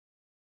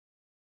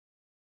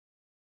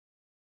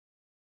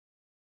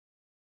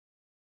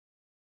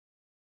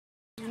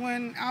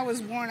when I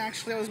was born,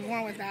 actually, I was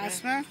born with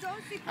asthma.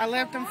 I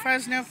lived in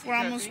Fresno for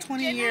almost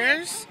 20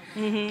 years.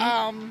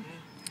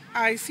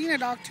 I seen a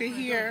doctor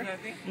here,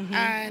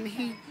 and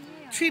he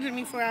treated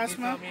me for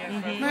asthma.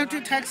 Moved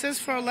to Texas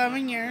for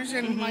 11 years,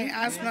 and my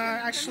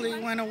asthma actually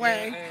went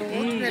away.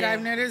 But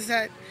I've noticed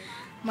that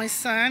my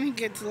son, he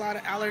gets a lot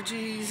of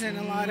allergies and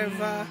a lot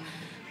of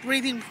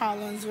breathing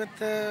problems with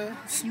the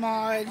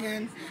smog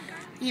and,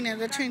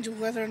 the change of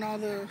weather and all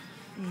the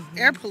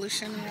air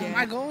pollution.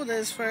 My goal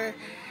is for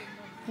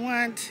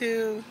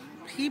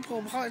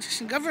people,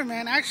 politicians,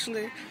 government,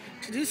 actually,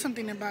 to do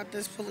something about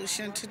this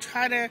pollution, to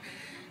try to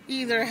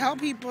either help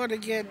people to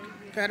get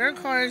better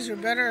cars or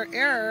better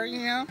air,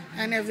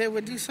 and if they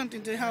would do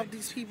something to help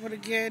these people to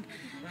get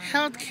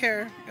health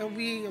care, it would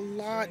be a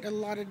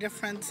lot of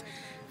difference,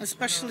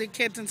 especially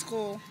kids in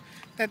school,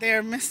 that they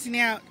are missing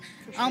out.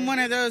 I'm one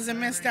of those that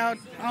missed out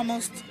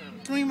almost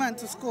 3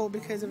 months of school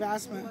because of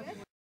asthma.